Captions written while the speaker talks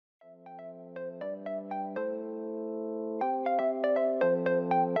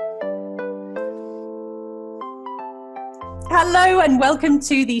Hello and welcome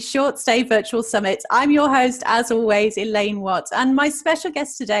to the Short Stay Virtual Summit. I'm your host, as always, Elaine Watt, and my special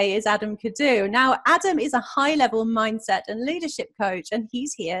guest today is Adam Kiddoo. Now, Adam is a high-level mindset and leadership coach, and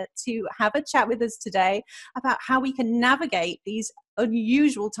he's here to have a chat with us today about how we can navigate these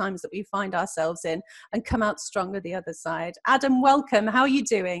unusual times that we find ourselves in and come out stronger the other side. Adam, welcome. How are you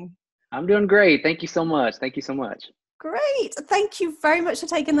doing? I'm doing great. Thank you so much. Thank you so much. Great. Thank you very much for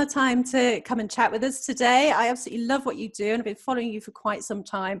taking the time to come and chat with us today. I absolutely love what you do and I've been following you for quite some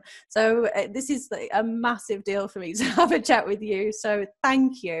time. So this is a massive deal for me to have a chat with you. So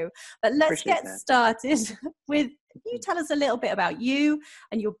thank you. But let's get started with you. Tell us a little bit about you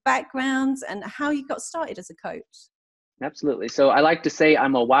and your background and how you got started as a coach. Absolutely. So I like to say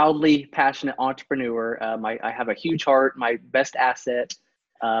I'm a wildly passionate entrepreneur. I have a huge heart, my best asset.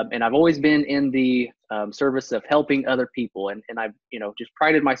 And I've always been in the service of helping other people. And I've, just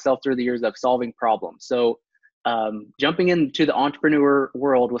prided myself through the years of solving problems. So jumping into the entrepreneur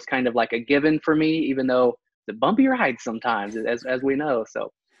world was kind of like a given for me, even though it's a bumpy ride sometimes, as we know.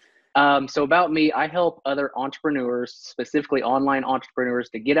 So about me, I help other entrepreneurs, specifically online entrepreneurs,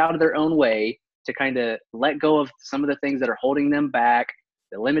 to get out of their own way, to kind of let go of some of the things that are holding them back,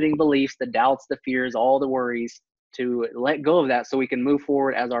 the limiting beliefs, the doubts, the fears, all the worries, to let go of that so we can move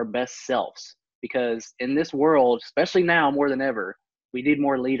forward as our best selves. Because in this world, especially now more than ever, we need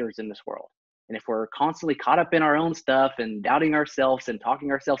more leaders in this world. And if we're constantly caught up in our own stuff and doubting ourselves and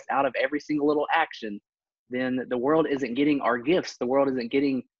talking ourselves out of every single little action, then the world isn't getting our gifts. The world isn't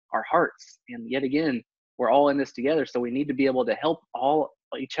getting our hearts. And yet again, we're all in this together. So we need to be able to help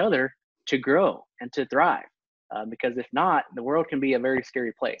each other to grow and to thrive. Because if not, the world can be a very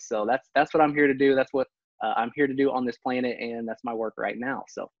scary place. So that's what I'm here to do. That's what I'm here to do on this planet, and that's my work right now.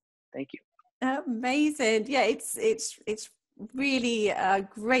 So thank you. Amazing. Yeah, it's really a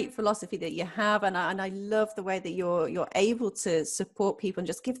great philosophy that you have, and I love the way that you're able to support people and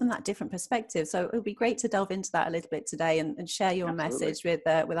just give them that different perspective. So it would be great to delve into that a little bit today and share your Absolutely. message with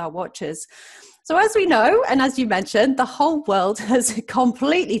our watchers. So as we know, and as you mentioned, the whole world has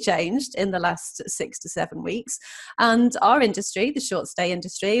completely changed in the last 6 to 7 weeks. And our industry, the short stay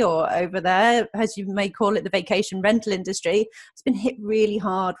industry, or over there, as you may call it, the vacation rental industry, has been hit really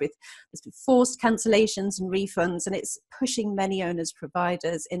hard with there's been forced cancellations and refunds, and it's pushing many owners,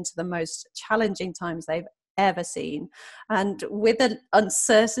 providers into the most challenging times they've ever seen. And with an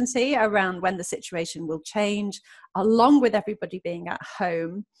uncertainty around when the situation will change, along with everybody being at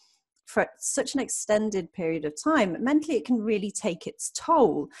home for such an extended period of time, mentally it can really take its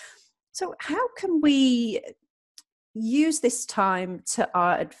toll. So how can we use this time to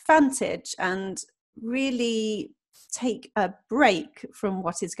our advantage and really take a break from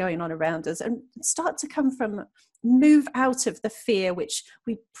what is going on around us and start to move out of the fear which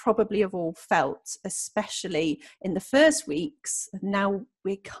we probably have all felt, especially in the first weeks? Now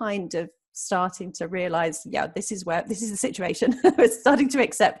we're kind of starting to realize, this is the situation. We're starting to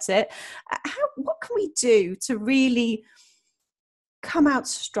accept it. What can we do to really come out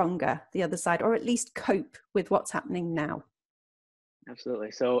stronger the other side, or at least cope with what's happening now?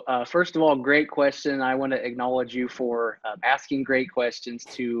 Absolutely. So first of all, great question. I want to acknowledge you for asking great questions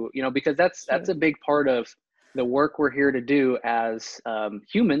because that's a big part of the work we're here to do as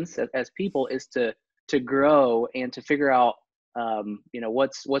humans, as people, is to grow and to figure out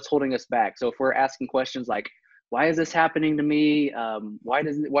what's holding us back. So if we're asking questions like, why is this happening to me? Why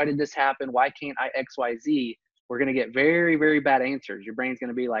did this happen? Why can't I X, Y, Z? We're going to get very, very bad answers. Your brain's going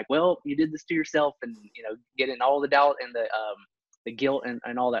to be like, well, you did this to yourself, and get in all the doubt and the guilt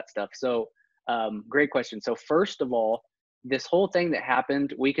and all that stuff. So great question. So first of all, this whole thing that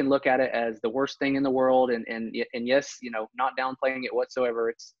happened, we can look at it as the worst thing in the world, and yes, not downplaying it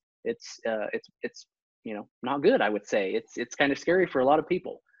whatsoever. It's not good, I would say. It's kind of scary for a lot of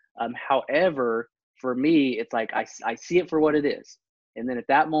people. However, for me, it's like I see it for what it is. And then at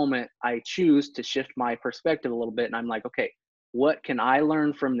that moment, I choose to shift my perspective a little bit. And I'm like, okay, what can I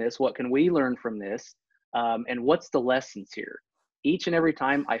learn from this? What can we learn from this? And what's the lessons here? Each and every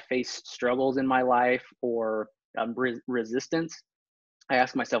time I face struggles in my life or resistance, I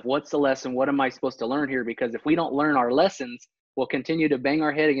ask myself, what's the lesson? What am I supposed to learn here? Because if we don't learn our lessons, we'll continue to bang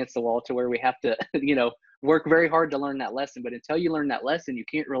our head against the wall to where we have to, work very hard to learn that lesson. But until you learn that lesson, you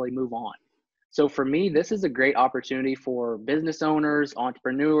can't really move on. So for me, this is a great opportunity for business owners,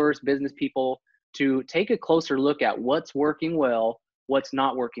 entrepreneurs, business people to take a closer look at what's working well, what's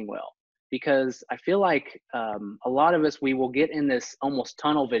not working well. Because I feel like a lot of us, we will get in this almost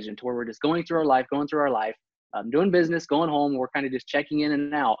tunnel vision to where we're just going through our life, doing business, going home. We're kind of just checking in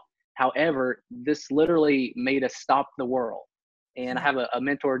and out. However, this literally made us stop the world. And I have a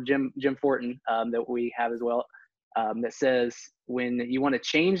mentor, Jim Fortin, that we have as well. that says, when you want to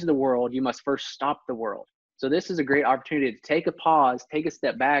change the world, you must first stop the world. So this is a great opportunity to take a pause, take a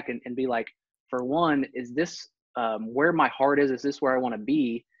step back, and be like, for one, is this where my heart is? Is this where I want to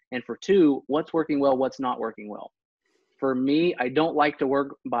be? And for two, what's working well, what's not working well? For me, I don't like to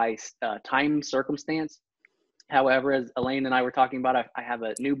work by time circumstance. However, as Elaine and I were talking about, I have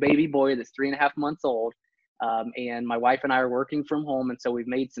a new baby boy that's 3.5 months old, and my wife and I are working from home, and so we've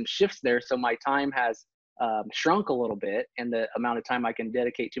made some shifts there. So my time has shrunk a little bit, and the amount of time I can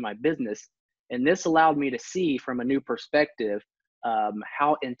dedicate to my business. And this allowed me to see from a new perspective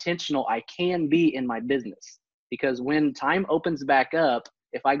how intentional I can be in my business. Because when time opens back up,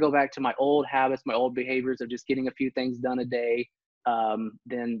 if I go back to my old habits, my old behaviors of just getting a few things done a day,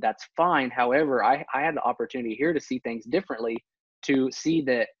 then that's fine. However, I had the opportunity here to see things differently, to see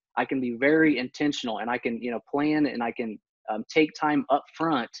that I can be very intentional, and I can, plan, and I can take time up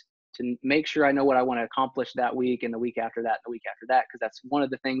front to make sure I know what I want to accomplish that week, and the week after that, and the week after that, because that's one of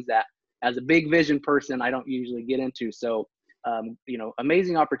the things that, as a big vision person, I don't usually get into. So,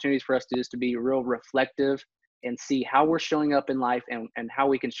 amazing opportunities for us to be real reflective and see how we're showing up in life, and how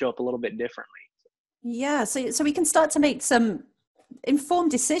we can show up a little bit differently. Yeah, so we can start to make some informed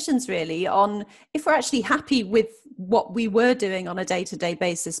decisions really on if we're actually happy with what we were doing on a day-to-day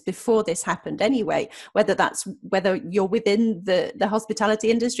basis before this happened anyway, whether you're within the hospitality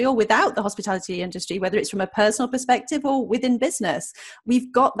industry or without the hospitality industry, whether it's from a personal perspective or within business.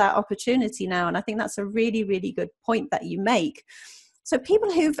 We've got that opportunity now, and I think that's a really, really good point that you make. So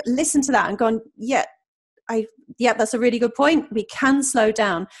people who've listened to that and gone, that's a really good point, we can slow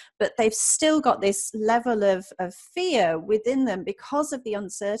down, but they've still got this level of fear within them because of the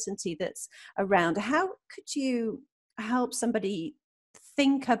uncertainty that's around. How could you help somebody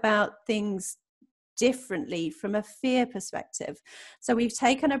think about things differently from a fear perspective? So we've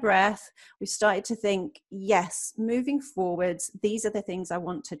taken a breath, we've started to think, yes, moving forwards, these are the things I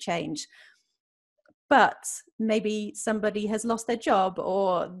want to change. But maybe somebody has lost their job,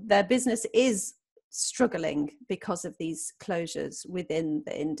 or their business is struggling because of these closures within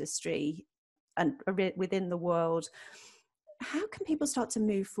the industry and within the world. How can people start to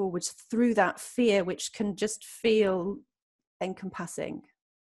move forward through that fear, which can just feel encompassing?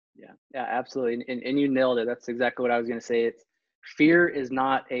 Yeah, absolutely. And you nailed it. That's exactly what I was going to say. It's fear is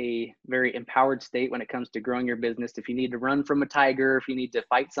not a very empowered state when it comes to growing your business. If you need to run from a tiger, if you need to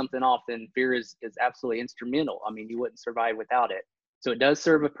fight something off, then fear is absolutely instrumental. I mean, you wouldn't survive without it. So it does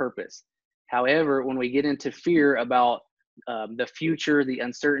serve a purpose. However, when we get into fear about the future, the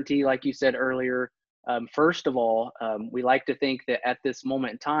uncertainty, like you said earlier, first of all, we like to think that at this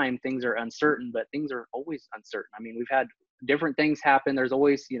moment in time, things are uncertain, but things are always uncertain. I mean, we've had different things happen. There's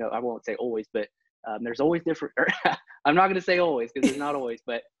always, I won't say always, but there's always different, I'm not going to say always, because there's not always,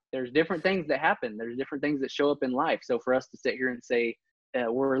 but there's different things that happen. There's different things that show up in life. So for us to sit here and say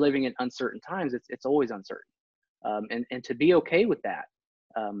we're living in uncertain times, it's always uncertain. And to be okay with that.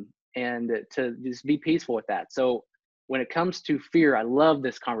 And to just be peaceful with that. So when it comes to fear, I love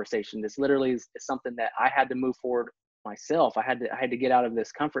this conversation. This literally is something that I had to move forward myself. I had to get out of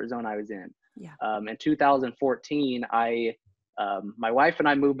this comfort zone I was in. Yeah. In 2014, my wife and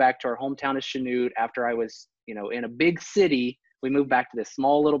I moved back to our hometown of Chanute after I was, in a big city. We moved back to this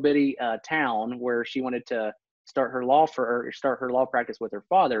small little bitty town where she wanted to start her law practice with her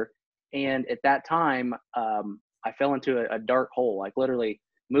father. And at that time, I fell into a dark hole, like literally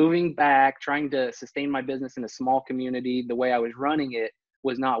moving back, trying to sustain my business in a small community. The way I was running it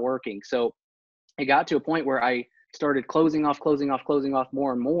was not working. So it got to a point where I started closing off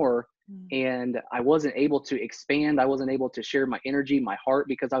more and more. And I wasn't able to expand. I wasn't able to share my energy, my heart,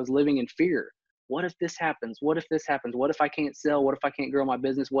 because I was living in fear. What if this happens? What if this happens? What if I can't sell? What if I can't grow my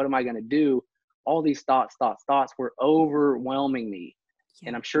business? What am I going to do? All these thoughts were overwhelming me. Yeah.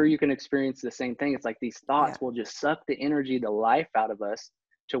 And I'm sure you can experience the same thing. It's like these thoughts will just suck the energy, the life out of us,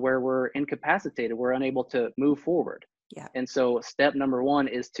 to where we're incapacitated. We're unable to move forward. Yeah. And so step number one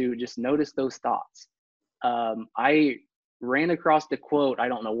is to just notice those thoughts. I ran across the quote. I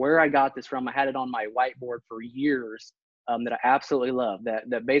don't know where I got this from. I had it on my whiteboard for years, that I absolutely love,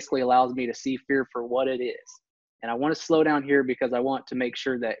 that basically allows me to see fear for what it is. And I want to slow down here because I want to make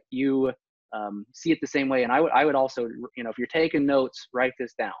sure that you see it the same way. And I would also, if you're taking notes, write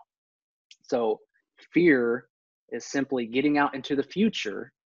this down. So fear is simply getting out into the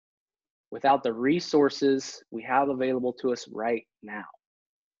future without the resources we have available to us right now.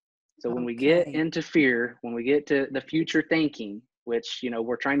 So when we get into fear, when we get to the future thinking, which,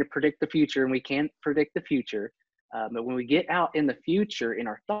 we're trying to predict the future and we can't predict the future. But when we get out in the future in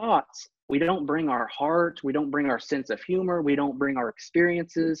our thoughts, we don't bring our heart, we don't bring our sense of humor, we don't bring our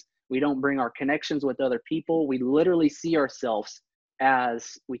experiences, We don't bring our connections with other people. We literally see ourselves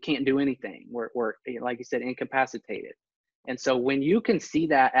as we can't do anything. We're, like you said, incapacitated. And so when you can see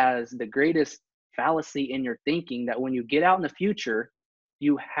that as the greatest fallacy in your thinking, that when you get out in the future,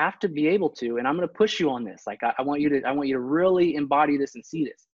 you have to be able to, and I'm going to push you on this. Like, I want you to really embody this and see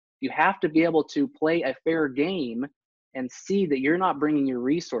this. You have to be able to play a fair game and see that you're not bringing your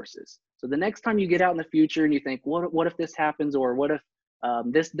resources. So the next time you get out in the future and you think, what if this happens? Or what if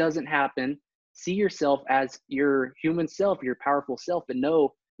this doesn't happen? See yourself as your human self, your powerful self, and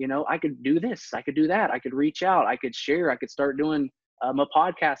know, I could do this, I could do that, I could reach out, I could share, I could start doing a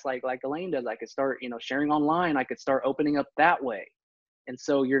podcast like Elaine does. I could start, sharing online. I could start opening up that way. And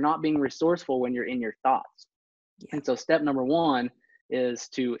so you're not being resourceful when you're in your thoughts. Yeah. And so step number one is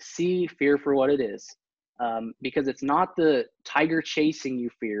to see fear for what it is. Because it's not the tiger chasing you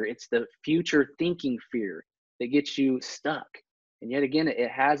fear, it's the future thinking fear that gets you stuck. And yet again, it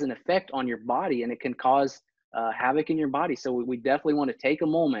has an effect on your body, and it can cause havoc in your body. So we definitely want to take a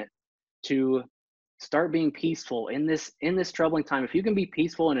moment to start being peaceful in this troubling time. If you can be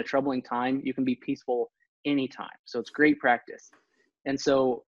peaceful in a troubling time, you can be peaceful anytime. So it's great practice. And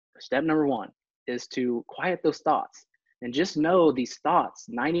so step number one is to quiet those thoughts. And just know these thoughts,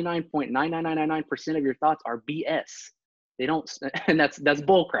 99.99999% of your thoughts are BS. They don't, and that's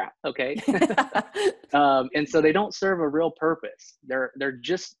bull crap, okay? And so they don't serve a real purpose. They're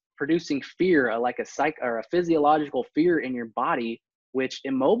just producing fear, like a physiological fear in your body, which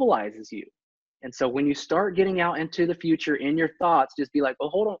immobilizes you. And so when you start getting out into the future in your thoughts, just be like, oh,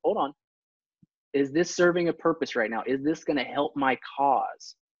 hold on. Is this serving a purpose right now? Is this going to help my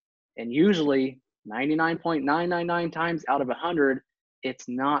cause? And usually 99.999 times out of 100, it's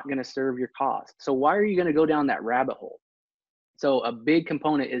not going to serve your cause. So why are you going to go down that rabbit hole? So a big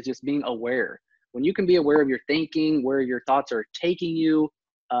component is just being aware. When you can be aware of your thinking, where your thoughts are taking you,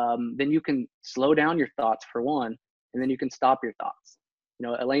 then you can slow down your thoughts for one, and then you can stop your thoughts.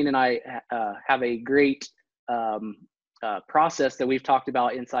 Elaine and I have a great process that we've talked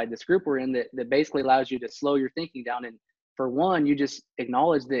about inside this group we're in that basically allows you to slow your thinking down. And for one, you just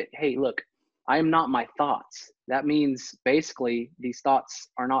acknowledge that, hey, look, I am not my thoughts. That means basically these thoughts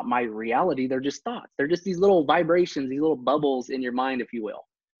are not my reality. They're just thoughts. They're just these little vibrations, these little bubbles in your mind, if you will.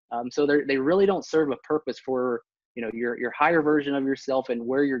 So they really don't serve a purpose for, your higher version of yourself and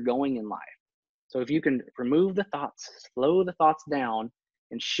where you're going in life. So if you can remove the thoughts, slow the thoughts down,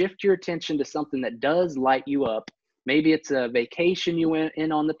 and shift your attention to something that does light you up. Maybe it's a vacation you went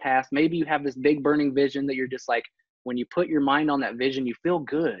in on the past. Maybe you have this big burning vision that you're just like, when you put your mind on that vision, you feel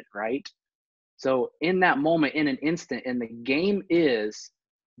good, right? So in that moment, in an instant, and the game is,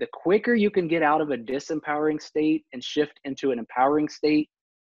 the quicker you can get out of a disempowering state and shift into an empowering state,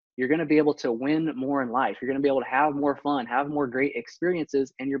 you're going to be able to win more in life. You're going to be able to have more fun, have more great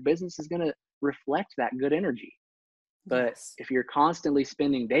experiences, and your business is going to reflect that good energy. But yes, if you're constantly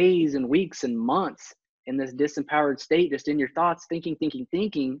spending days and weeks and months in this disempowered state, just in your thoughts,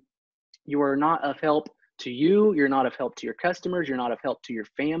 thinking, you are not of help to you. You're not of help to your customers. You're not of help to your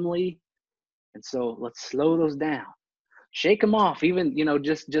family. And so let's slow those down, shake them off. Even,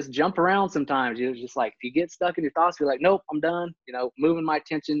 just jump around sometimes. Just like, if you get stuck in your thoughts, you're like, nope, I'm done, moving my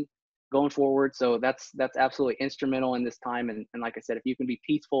attention, going forward. So that's absolutely instrumental in this time. And like I said, if you can be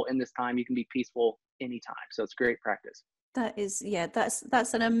peaceful in this time, you can be peaceful anytime. So it's great practice. That is,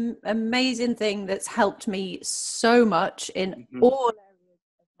 that's an amazing thing that's helped me so much in all areas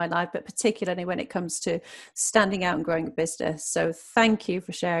of my life, but particularly when it comes to standing out and growing a business. So thank you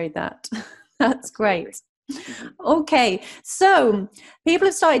for sharing that. That's great. Okay, so people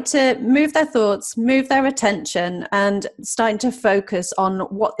have started to move their thoughts, move their attention, and starting to focus on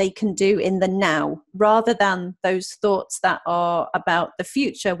what they can do in the now, rather than those thoughts that are about the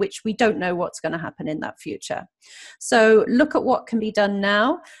future, which we don't know what's going to happen in that future. So look at what can be done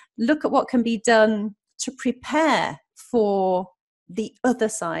now. Look at what can be done to prepare for the other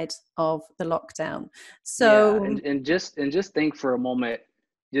side of the lockdown. So and just think for a moment.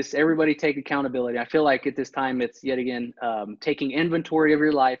 Just everybody take accountability. I feel like at this time, it's yet again taking inventory of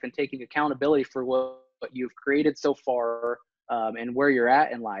your life and taking accountability for what you've created so far and where you're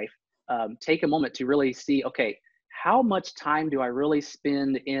at in life. Take a moment to really see, okay, how much time do I really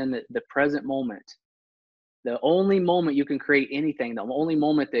spend in the present moment? The only moment you can create anything, the only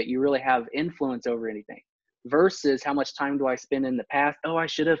moment that you really have influence over anything, versus how much time do I spend in the past? Oh, I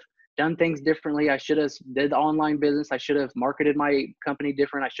should have done things differently. I should have did the online business. I should have marketed my company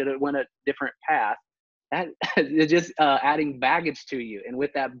different. I should have went a different path. That is just adding baggage to you. And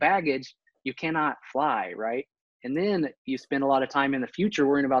with that baggage, you cannot fly, right? And then you spend a lot of time in the future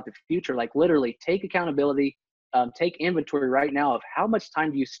worrying about the future. Like, literally take accountability take inventory right now of how much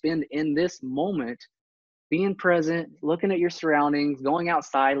time do you spend in this moment, being present, looking at your surroundings, going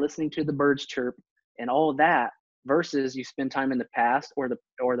outside, listening to the birds chirp and all of that, versus you spend time in the past or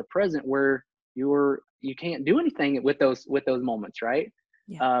the present where you can't do anything with those moments, right?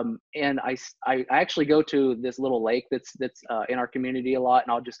 Yeah. And I actually go to this little lake that's in our community a lot,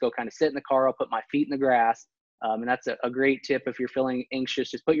 and I'll just go kind of sit in the car. I'll put my feet in the grass, and that's a great tip if you're feeling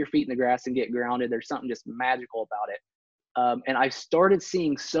anxious. Just put your feet in the grass and get grounded. There's something just magical about it. And I started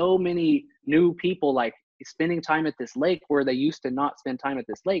seeing so many new people like spending time at this lake where they used to not spend time at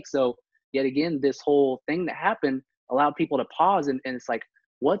this lake. So yet again, this whole thing that happened allowed people to pause, and it's like,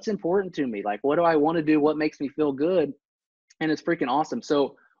 what's important to me? Like, what do I want to do? What makes me feel good? And it's freaking awesome.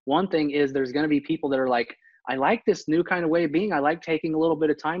 So one thing is there's going to be people that are like, I like this new kind of way of being. I like taking a little bit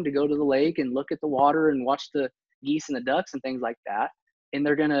of time to go to the lake and look at the water and watch the geese and the ducks and things like that. And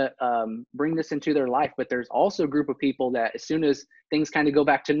they're going to bring this into their life. But there's also a group of people that as soon as things kind of go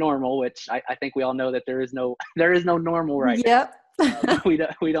back to normal, which I think we all know that there is no normal right now. Yep. We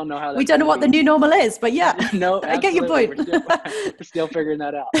don't know how that's we don't know what the new normal is, but yeah. No, I get your point. We're still figuring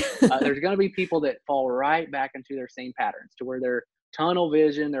that out. There's going to be people that fall right back into their same patterns to where they're tunnel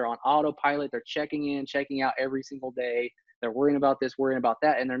vision, they're on autopilot, they're checking in, checking out every single day. They're worrying about this, worrying about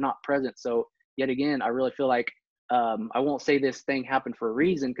that, and they're not present. So yet again, I really feel like I won't say this thing happened for a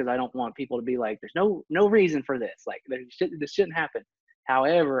reason, because I don't want people to be like, there's no reason for this. Like this shouldn't happen.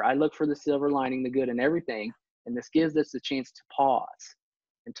 However, I look for the silver lining, the good in everything. And this gives us a chance to pause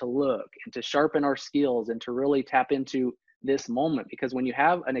and to look and to sharpen our skills and to really tap into this moment. Because when you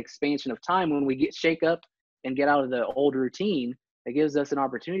have an expansion of time, when we shake up and get out of the old routine, it gives us an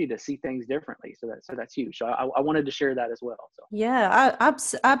opportunity to see things differently. So that's huge. So I wanted to share that as well. So yeah,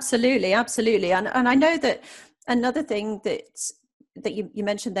 absolutely. And I know that another thing that you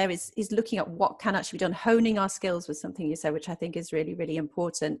mentioned there is looking at what can actually be done, honing our skills was something you said, which I think is really, really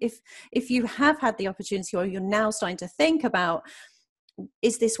important. If you have had the opportunity, or you're now starting to think about,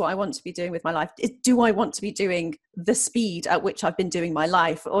 is this what I want to be doing with my life? Do I want to be doing the speed at which I've been doing my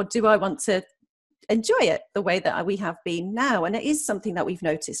life, or do I want to enjoy it the way that we have been now? And it is something that we've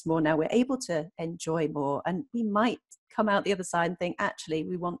noticed more now. We're able to enjoy more, and we might come out the other side and think, actually,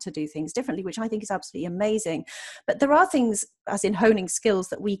 we want to do things differently, which I think is absolutely amazing. But there are things, as in honing skills,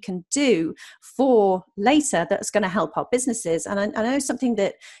 that we can do for later that's going to help our businesses. And I know something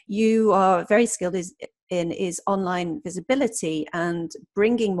that you are very skilled in is online visibility and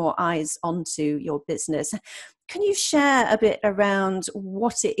bringing more eyes onto your business. Can you share a bit around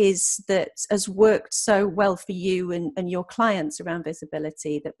what it is that has worked so well for you and your clients around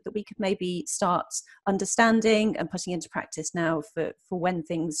visibility that we could maybe start understanding and putting into practice now for when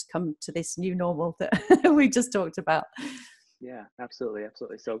things come to this new normal that we just talked about? Yeah, absolutely.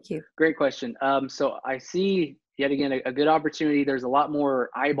 So great question. So I see yet again a good opportunity. There's a lot more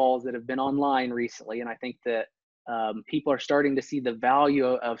eyeballs that have been online recently, and I think that people are starting to see the value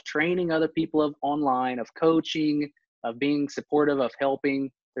of training other people online, of coaching, of being supportive, of helping.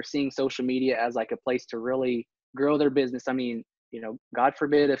 They're seeing social media as like a place to really grow their business. I mean, God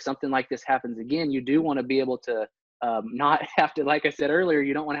forbid if something like this happens again, you do want to be able to not have to, like I said earlier,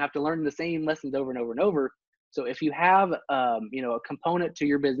 you don't want to have to learn the same lessons over and over and over. So if you have, a component to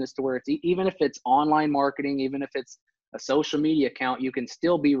your business to where it's even if it's online marketing, even if it's a social media account, you can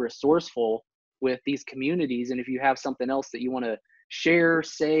still be resourceful with these communities. And if you have something else that you want to share,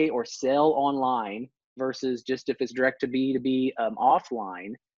 say, or sell online versus just if it's direct to B2B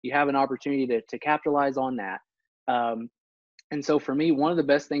offline, you have an opportunity to capitalize on that. And so for me, one of the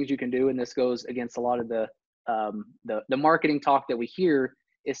best things you can do, and this goes against a lot of the marketing talk that we hear,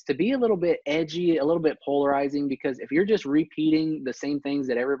 is to be a little bit edgy, a little bit polarizing, because if you're just repeating the same things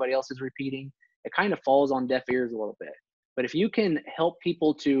that everybody else is repeating, it kind of falls on deaf ears a little bit. But if you can help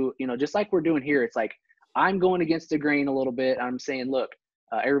people to, just like we're doing here, it's like, I'm going against the grain a little bit. I'm saying, look,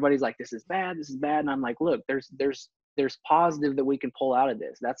 everybody's like, this is bad. And I'm like, look, there's positive that we can pull out of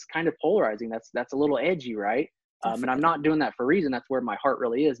this. That's kind of polarizing. That's a little edgy, right? And I'm not doing that for a reason. That's where my heart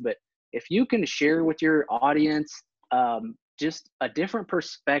really is. But if you can share with your audience just a different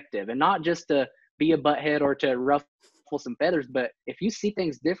perspective, and not just to be a butthead or to ruffle some feathers, but if you see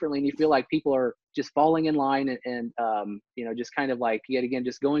things differently and you feel like people are just falling in line and just kind of like, yet again,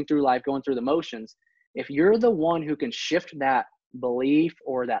 just going through life, going through the motions, if you're the one who can shift that belief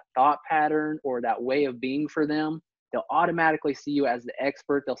or that thought pattern or that way of being for them, they'll automatically see you as the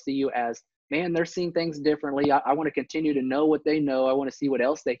expert. They'll see you as, man, they're seeing things differently. I want to continue to know what they know. I want to see what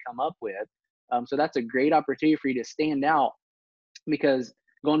else they come up with. So that's a great opportunity for you to stand out, because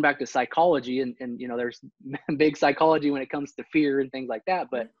going back to psychology and there's big psychology when it comes to fear and things like that.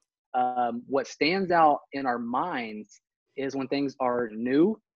 But what stands out in our minds is when things are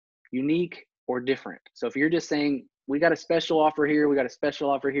new, unique, or different. So if you're just saying, we got a special offer here, we got a special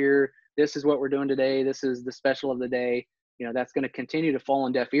offer here, this is what we're doing today, this is the special of the day, that's going to continue to fall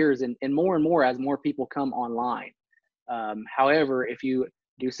on deaf ears and more as more people come online. However, if you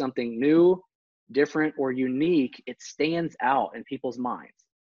do something new, different, or unique, it stands out in people's minds.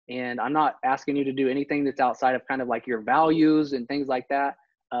 And I'm not asking you to do anything that's outside of kind of like your values and things like that.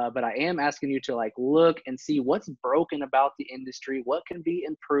 But I am asking you to like look and see what's broken about the industry, what can be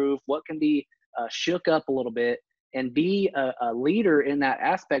improved, what can be shook up a little bit, and be a leader in that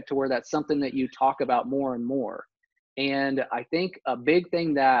aspect to where that's something that you talk about more and more. And I think a big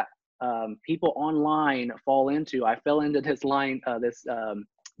thing that people online fall into, I fell into this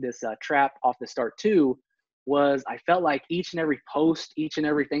trap off the start too, was I felt like each and every post, each and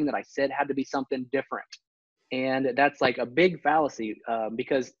everything that I said had to be something different. And that's like a big fallacy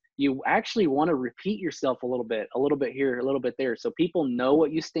because you actually want to repeat yourself a little bit here, a little bit there. So people know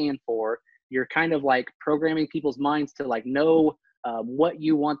what you stand for. You're kind of like programming people's minds to like know what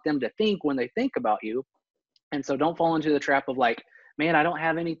you want them to think when they think about you. And so don't fall into the trap of like, man, I don't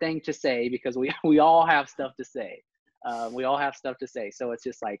have anything to say, because we all have stuff to say. We all have stuff to say. So it's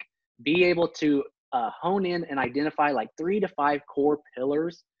just like, be able to hone in and identify like 3 to 5 core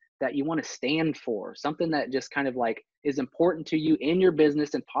pillars that you want to stand for, something that just kind of like is important to you in your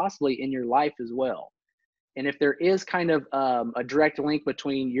business and possibly in your life as well. And if there is kind of a direct link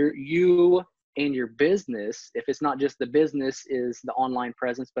between you and your business, if it's not just the business is the online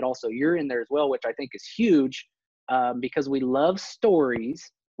presence, but also you're in there as well, which I think is huge because we love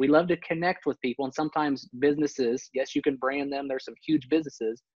stories. We love to connect with people. And sometimes businesses, yes, you can brand them. There's some huge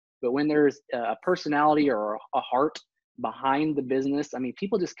businesses, but when there's a personality or a heart behind the business, I mean,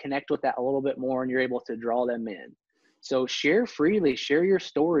 people just connect with that a little bit more and you're able to draw them in. So share freely, share your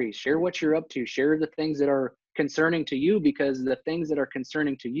stories, share what you're up to, share the things that are concerning to you, because the things that are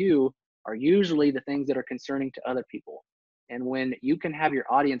concerning to you are usually the things that are concerning to other people. And when you can have your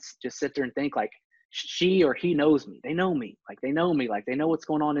audience just sit there and think like, she or he knows me, they know me, like they know me, like they know what's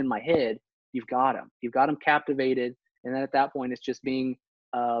going on in my head, you've got them captivated. And then at that point, it's just being,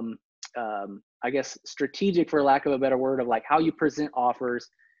 I guess, strategic, for lack of a better word, of like how you present offers,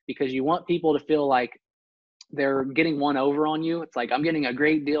 because you want people to feel like they're getting one over on you. It's like, I'm getting a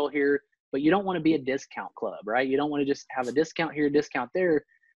great deal here, but you don't want to be a discount club, right? You don't want to just have a discount here, discount there,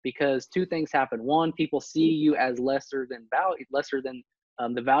 because 2 things happen. 1, people see you as lesser than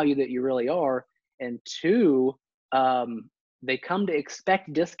the value that you really are. And 2, they come to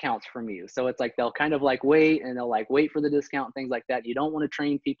expect discounts from you. So it's like, they'll kind of like wait for the discount and things like that. You don't want to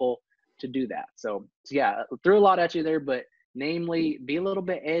train people to do that. So yeah, threw a lot at you there, but namely, be a little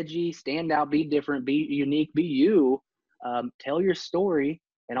bit edgy, stand out, be different, be unique, be you, tell your story,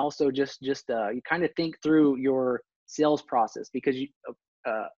 and also just you kind of think through your sales process, because you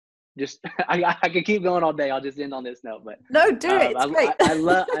I could keep going all day. I'll just end on this note, but no, do it. It's great.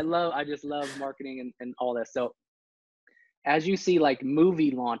 I just love marketing and all that. So as you see like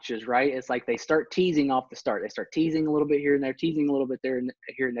movie launches, right? It's like they start teasing off the start. They start teasing a little bit here and there, teasing a little bit there and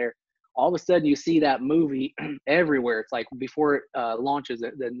here and there. All of a sudden you see that movie everywhere. It's like before it launches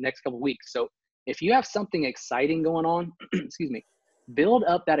the next couple of weeks. So if you have something exciting going on, excuse me, build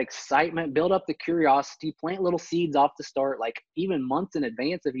up that excitement, build up the curiosity, plant little seeds off the start, like even months in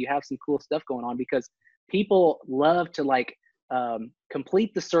advance if you have some cool stuff going on, because people love to like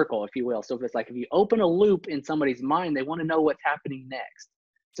complete the circle, if you will. So if it's like, if you open a loop in somebody's mind, they want to know what's happening next.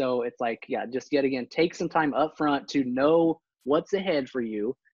 So it's like, yeah, just yet again, take some time up front to know what's ahead for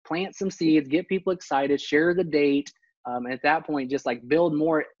you, plant some seeds, get people excited, share the date. At that point, just like build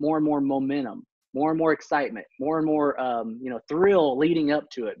more and more momentum, more and more excitement, more and more, thrill leading up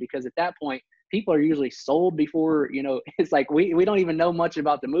to it. Because at that point, people are usually sold before, it's like, we don't even know much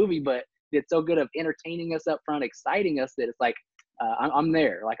about the movie, but it's so good of entertaining us up front, exciting us, that it's like, I'm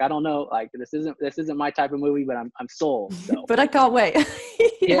there. Like, I don't know, like this isn't my type of movie, but I'm sold. So. But I can't wait.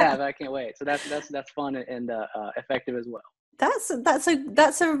 Yeah, but I can't wait. So that's fun and effective as well.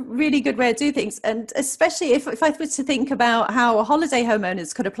 That's a really good way to do things. And especially if I was to think about how holiday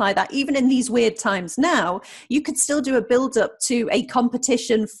homeowners could apply that, even in these weird times now, you could still do a build up to a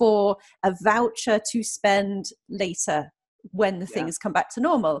competition for a voucher to spend later when the things come back to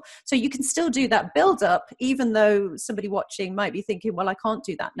normal. So you can still do that build up, even though somebody watching might be thinking, well, I can't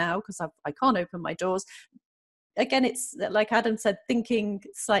do that now because I can't open my doors. Again, it's like Adam said, thinking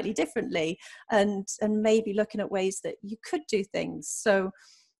slightly differently and maybe looking at ways that you could do things. So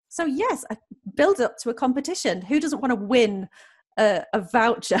yes, build up to a competition. Who doesn't want to win a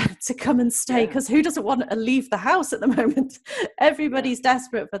voucher to come and stay, because who doesn't want to leave the house at the moment? Everybody's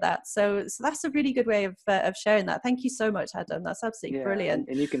desperate for that. So that's a really good way of sharing that. Thank you so much, Adam. That's absolutely brilliant.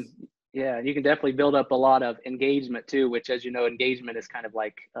 And you can, you can definitely build up a lot of engagement too, which, as you know, engagement is kind of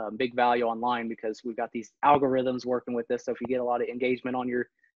like big value online, because we've got these algorithms working with this. So if you get a lot of engagement on your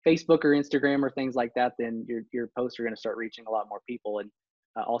Facebook or Instagram or things like that, then your posts are going to start reaching a lot more people. And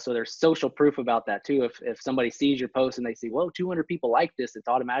also there's social proof about that too. If somebody sees your post and they see, whoa, 200 people like this, it's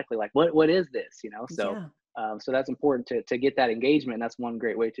automatically like, what is this? You know? So, so that's important to get that engagement. And that's one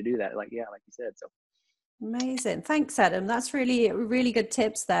great way to do that. Like you said, so. Amazing. Thanks, Adam. That's really good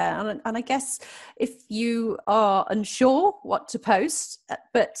tips there. And I guess if you are unsure what to post,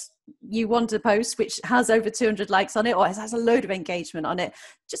 but you want a post which has over 200 likes on it, or has a load of engagement on it,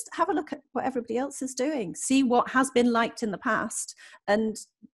 just have a look at what everybody else is doing. See what has been liked in the past and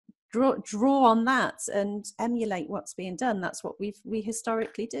draw on that and emulate what's being done. That's what we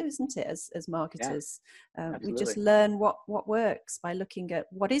historically do, isn't it, as marketers? We just learn what works by looking at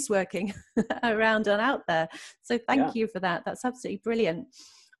what is working around and out there. So thank you for that. That's absolutely brilliant.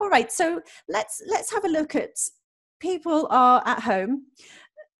 All right, so let's have a look at, people are at home.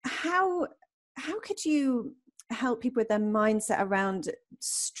 How could you help people with their mindset around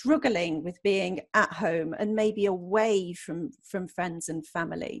struggling with being at home and maybe away from friends and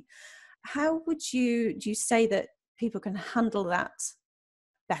family? How do you say that people can handle that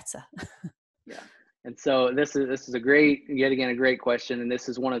better? And so this is a great, yet again, a great question. And this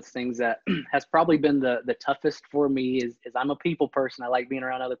is one of the things that has probably been the toughest for me is I'm a people person. I like being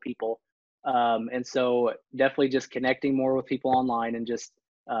around other people. And so definitely just connecting more with people online, and just,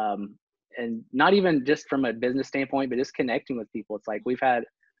 and not even just from a business standpoint, but just connecting with people. It's like we've had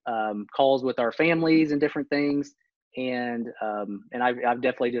calls with our families and different things. And I've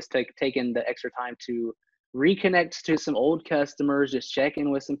definitely just taken the extra time to reconnect to some old customers, just check in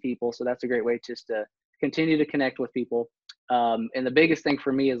with some people. So that's a great way just to continue to connect with people. And the biggest thing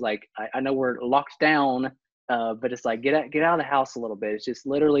for me is like, I know we're locked down, but it's like, get out of the house a little bit. It's just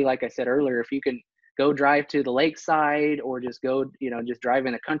literally, like I said earlier, if you can go drive to the lakeside, or just go, just drive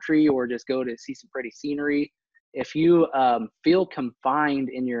in the country, or just go to see some pretty scenery. If you feel confined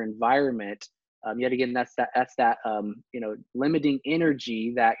in your environment, yet again, that's that limiting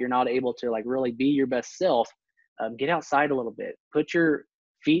energy that you're not able to like really be your best self. Get outside a little bit, put your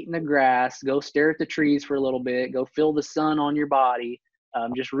feet in the grass, go stare at the trees for a little bit, go feel the sun on your body,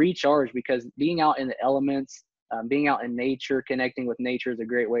 just recharge, because being out in the elements, being out in nature, connecting with nature is a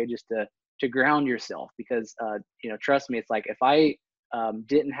great way just to ground yourself. Because trust me, it's like if I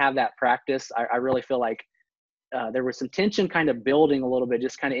didn't have that practice, I really feel like there was some tension kind of building a little bit,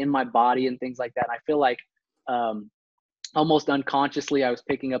 just kind of in my body and things like that. And I feel like almost unconsciously, I was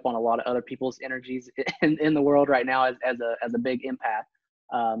picking up on a lot of other people's energies in the world right now as a big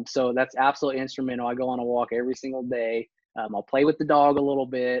empath. So that's absolutely instrumental. I go on a walk every single day. I'll play with the dog a little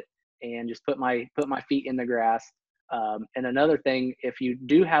bit and just put my feet in the grass. And another thing, if you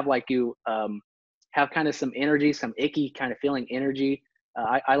do have have kind of some energy, some icky kind of feeling energy,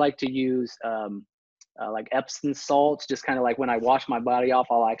 I like to use like Epsom salts. Just kind of like when I wash my body off,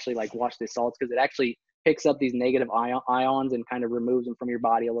 I'll actually like wash the salts, because it actually picks up these negative ions and kind of removes them from your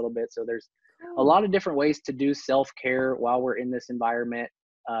body a little bit. So there's a lot of different ways to do self-care while we're in this environment.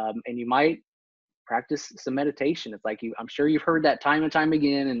 And you might practice some meditation. It's like I'm sure you've heard that time and time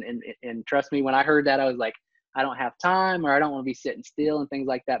again. And trust me, when I heard that, I was like, I don't have time, or I don't want to be sitting still and things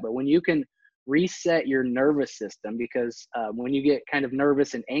like that. But when you can reset your nervous system, because when you get kind of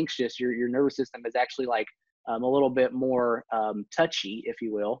nervous and anxious, your nervous system is actually like a little bit more touchy, if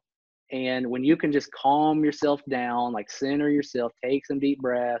you will. And when you can just calm yourself down, like center yourself, take some deep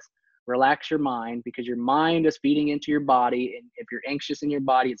breaths, relax your mind, because your mind is feeding into your body. And if you're anxious in your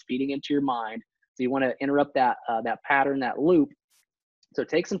body, it's feeding into your mind. So you want to interrupt that pattern, that loop. So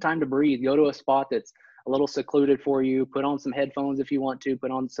take some time to breathe. Go to a spot that's a little secluded for you. Put on some headphones if you want to.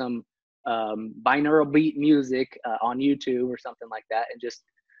 Put on some binaural beat music on YouTube or something like that, and just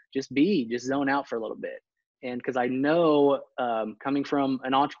zone out for a little bit. And because I know, coming from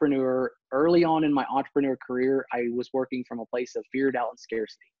an entrepreneur, early on in my entrepreneur career, I was working from a place of fear, doubt, and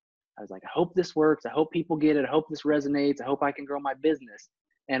scarcity. I was like, I hope this works. I hope people get it. I hope this resonates. I hope I can grow my business.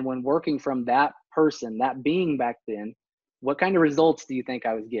 And when working from that person, that being back then, what kind of results do you think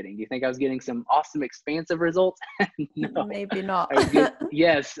I was getting? Do you think I was getting some awesome, expansive results? No, maybe not.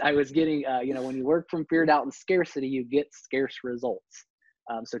 Yes, I was getting, when you work from fear, doubt, and scarcity, you get scarce results.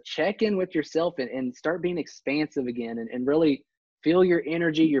 So check in with yourself and start being expansive again, and really feel your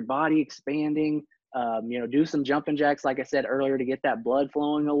energy, your body expanding. Do some jumping jacks, like I said earlier, to get that blood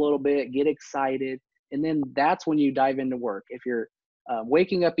flowing a little bit, get excited, And then that's when you dive into work. If you're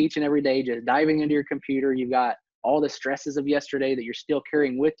waking up each and every day, just diving into your computer, you've got all the stresses of yesterday that you're still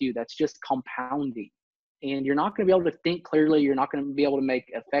carrying with you. That's just compounding. And you're not going to be able to think clearly. You're not going to be able to make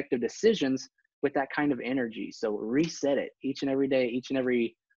effective decisions with that kind of energy. So reset it each and every day, each and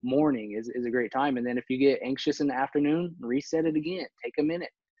every morning is a great time. And then if you get anxious in the afternoon, reset it again. Take a minute,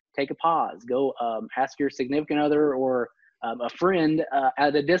 take a pause, go ask your significant other or a friend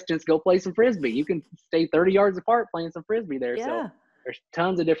at a distance, go play some Frisbee. You can stay 30 yards apart playing some Frisbee there. Yeah. So there's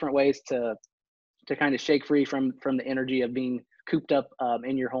tons of different ways to kind of shake free from the energy of being cooped up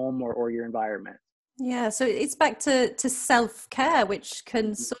in your home or your environment. Yeah, so it's back to self-care, which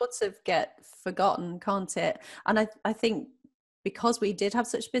can sort of get forgotten, can't it? And I think because we did have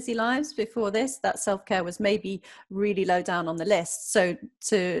such busy lives before this, that self-care was maybe really low down on the list. So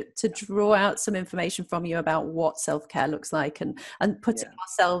to draw out some information from you about what self-care looks like and putting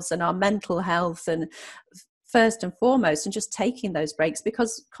ourselves and our mental health and first and foremost, and just taking those breaks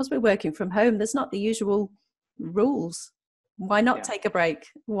because we're working from home, there's not the usual rules. Why not take a break?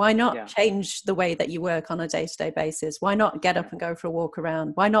 Why not change the way that you work on a day-to-day basis? Why not get up and go for a walk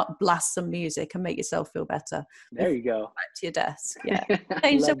around? Why not blast some music and make yourself feel better? There you go. Back to your desk. Yeah.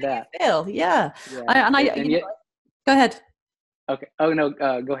 Change the way that. you feel. Yeah. Go ahead. Okay. Oh, no,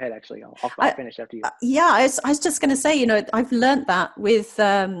 go ahead, actually. I'll finish after you. I was just going to say, I've learned that with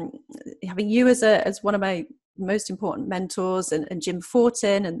having you as one of my most important mentors and Jim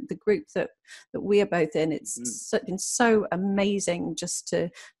Fortin and the group that we are both in. It's been so amazing just to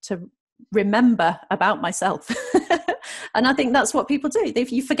remember about myself. And I think that's what people do.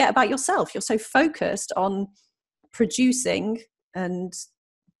 If you forget about yourself, you're so focused on producing and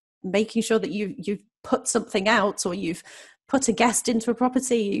making sure that you've put something out or you've put a guest into a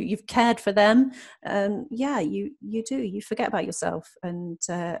property, you've cared for them, you forget about yourself, and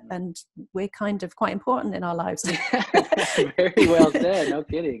we're kind of quite important in our lives. Very well said. No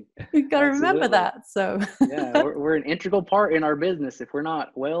kidding. You've got to remember that. So we're an integral part in our business. If we're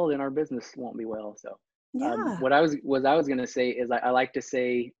not well, then our business won't be well. So what I was going to say is I like to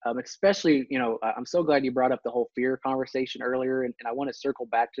say, especially, I'm so glad you brought up the whole fear conversation earlier, and I want to circle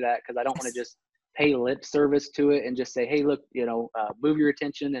back to that because I don't want to just pay lip service to it and just say, hey, look, move your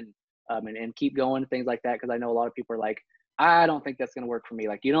attention and keep going, things like that. Cause I know a lot of people are like, I don't think that's going to work for me.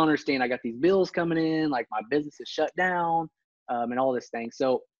 Like, you don't understand. I got these bills coming in, like my business is shut down, and all this thing.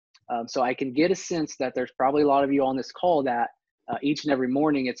 So I can get a sense that there's probably a lot of you on this call that each and every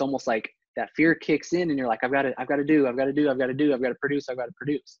morning, it's almost like that fear kicks in and you're like, I've got to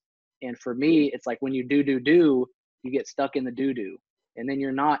produce. And for me, it's like when you do, you get stuck in the do. And then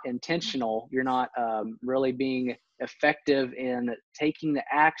you're not intentional. You're not really being effective in taking the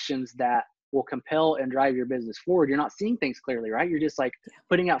actions that will compel and drive your business forward. You're not seeing things clearly, right? You're just like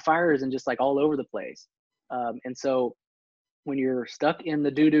putting out fires and just like all over the place. And so when you're stuck in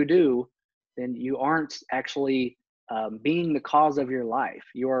the do, then you aren't actually being the cause of your life.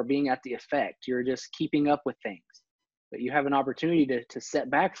 You are being at the effect. You're just keeping up with things. But you have an opportunity to set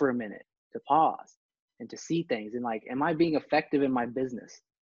back for a minute, to pause, and to see things and like, am I being effective in my business?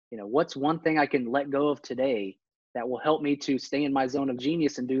 What's one thing I can let go of today that will help me to stay in my zone of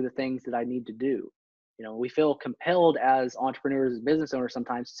genius and do the things that I need to do? We feel compelled as entrepreneurs, as business owners,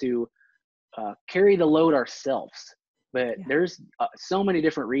 sometimes to carry the load ourselves, but there's so many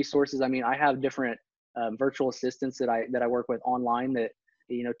different resources. I mean, I have different virtual assistants that I work with online that,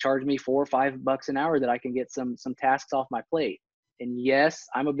 charge me $4 or $5 an hour that I can get some tasks off my plate. And yes,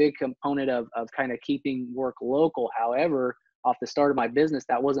 I'm a big component of kind of keeping work local. However, off the start of my business,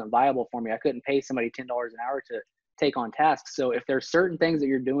 that wasn't viable for me. I couldn't pay somebody $10 an hour to take on tasks. So if there's certain things that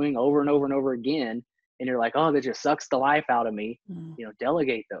you're doing over and over and over again, and you're like, oh, that just sucks the life out of me,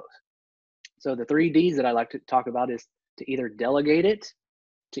 delegate those. So the 3 Ds that I like to talk about is to either delegate it,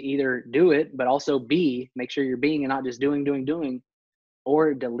 to either do it, but also make sure you're being and not just doing,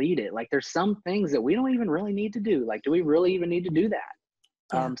 or delete it. Like there's some things that we don't even really need to do. Like, do we really even need to do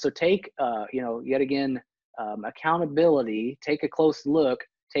that? So take, yet again, accountability, take a close look,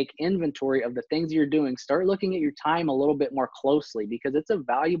 take inventory of the things you're doing, start looking at your time a little bit more closely because it's a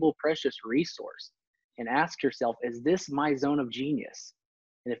valuable, precious resource. And ask yourself, is this my zone of genius?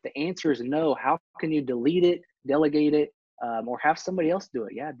 And if the answer is no, how can you delete it, delegate it, or have somebody else do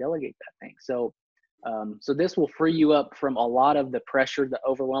it? Yeah, delegate that thing. So this will free you up from a lot of the pressure, the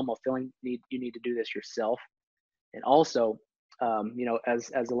overwhelm of feeling you need to do this yourself. And also,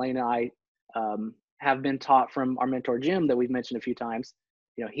 as Elaine and I have been taught from our mentor, Jim, that we've mentioned a few times,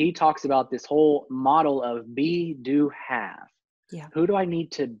 he talks about this whole model of be, do, have. Yeah. Who do I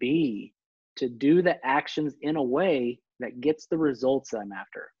need to be to do the actions in a way that gets the results that I'm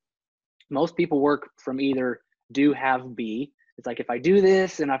after? most people work from either do, have, be. It's like, if I do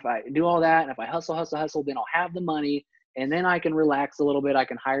this and if I do all that and if I hustle, then I'll have the money and then I can relax a little bit. I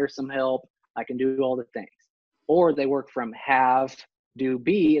can hire some help. I can do all the things. Or they work from have, do,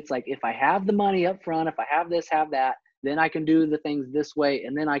 be. It's like, if I have the money up front, if I have this, have that, then I can do the things this way.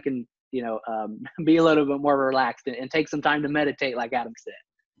 And then I can, be a little bit more relaxed and take some time to meditate, like Adam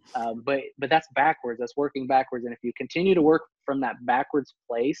said. But that's backwards. That's working backwards. And if you continue to work from that backwards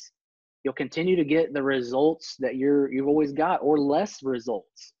place, you'll continue to get the results that you've always got, or less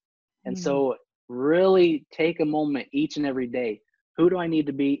results. And so really take a moment each and every day. Who do I need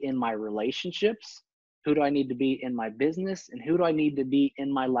to be in my relationships? Who do I need to be in my business? And who do I need to be in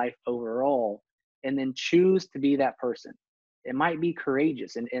my life overall? And then choose to be that person. It might be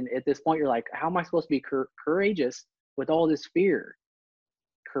courageous. And at this point, you're like, how am I supposed to be courageous with all this fear?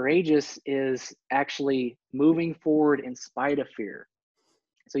 Courageous is actually moving forward in spite of fear.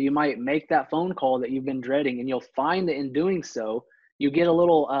 So you might make that phone call that you've been dreading, and you'll find that in doing so, you get a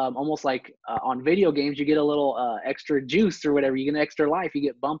little, almost like on video games, you get a little extra juice or whatever. You get an extra life. You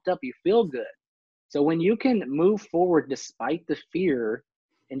get bumped up. You feel good. So when you can move forward despite the fear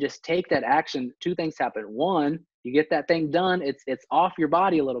and just take that action, two things happen. One, you get that thing done. It's off your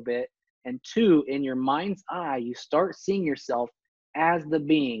body a little bit. And two, in your mind's eye, you start seeing yourself as the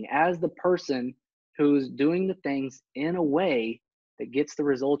being, as the person who's doing the things in a way that gets the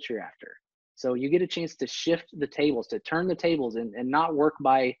results you're after. So you get a chance to shift the tables, to turn the tables and not work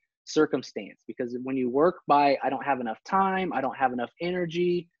by circumstance. Because when you work by, I don't have enough time, I don't have enough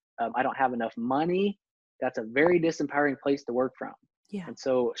energy, I don't have enough money, that's a very disempowering place to work from. Yeah. And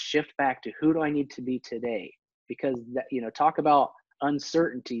so shift back to, who do I need to be today? Because that, talk about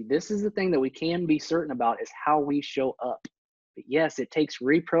uncertainty. This is the thing that we can be certain about, is how we show up. But yes, it takes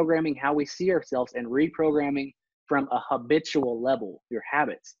reprogramming how we see ourselves and reprogramming from a habitual level, your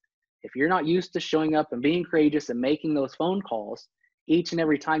habits. If you're not used to showing up and being courageous and making those phone calls, each and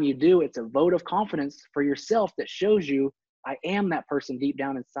every time you do, it's a vote of confidence for yourself that shows you, I am that person deep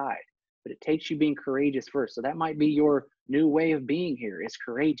down inside. But it takes you being courageous first. So that might be your new way of being here, is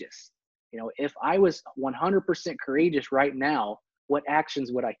courageous. If I was 100% courageous right now, what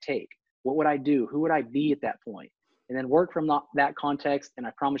actions would I take? What would I do? Who would I be at that point? And then work from that context. And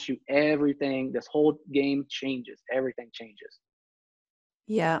I promise you, everything, this whole game changes. Everything changes.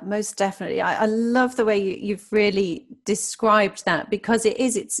 Yeah, most definitely. I love the way you've really described that, because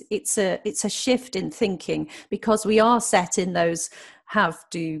it's a shift in thinking, because we are set in those have,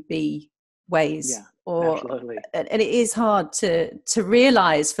 do, be ways. Yeah, absolutely. And it is hard to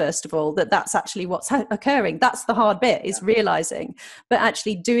realize, first of all, that that's actually what's occurring. That's the hard bit, is realizing, but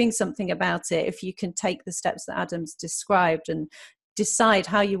actually doing something about it. If you can take the steps that Adam's described and decide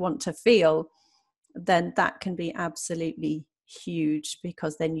how you want to feel, then that can be absolutely huge,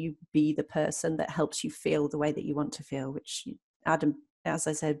 because then you be the person that helps you feel the way that you want to feel, which Adam, as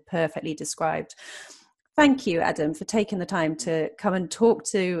I said, perfectly described. Thank you, Adam, for taking the time to come and talk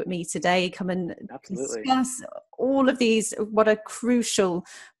to me today, come and discuss all of these, what are crucial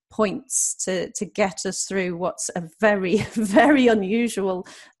points to get us through what's a very, very unusual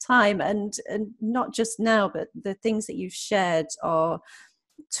time. And not just now, but the things that you've shared are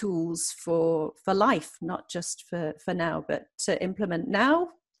tools for life, not just for now, but to implement now.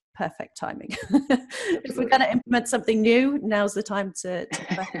 Perfect timing. If we're going to implement something new, now's the time to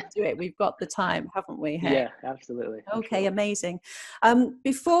do it. We've got the time, haven't we? Hey? Yeah, absolutely. Okay, amazing.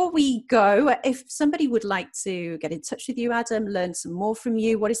 Before we go, if somebody would like to get in touch with you, Adam, learn some more from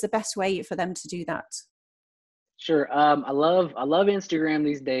you, what is the best way for them to do that? Sure. I love Instagram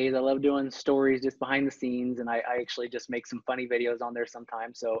these days. I love doing stories just behind the scenes, and I actually just make some funny videos on there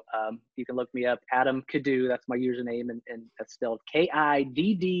sometimes. So you can look me up, Adam Kiddoo. That's my username, and that's spelled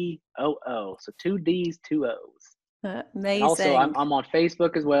Kiddoo. So 2 D's, 2 O's. Amazing. And also, I'm on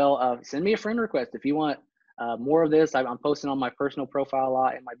Facebook as well. Send me a friend request if you want more of this. I'm posting on my personal profile a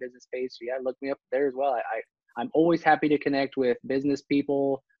lot and my business page. So yeah, look me up there as well. I'm always happy to connect with business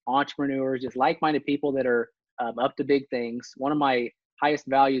people, entrepreneurs, just like-minded people that are up to big things. One of my highest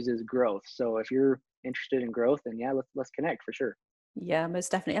values is growth. So if you're interested in growth, then yeah, let's connect for sure. Yeah, most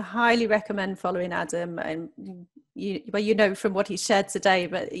definitely. I highly recommend following Adam, and you know from what he shared today,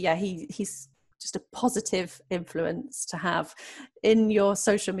 but yeah, he's just a positive influence to have in your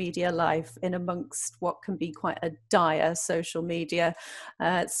social media life, in amongst what can be quite a dire social media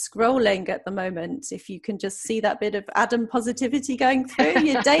scrolling at the moment. If you can just see that bit of Adam positivity going through,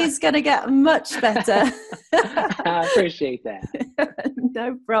 your day's going to get much better. I appreciate that.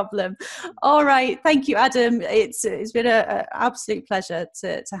 No problem. All right. Thank you, Adam. It's been an absolute pleasure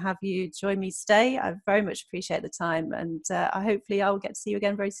to have you join me today. I very much appreciate the time, and hopefully I'll get to see you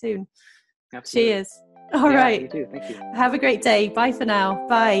again very soon. Absolutely. Cheers. All Yeah, right. you too. Thank you. Have a great day. Bye for now.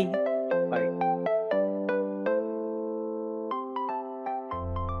 Bye.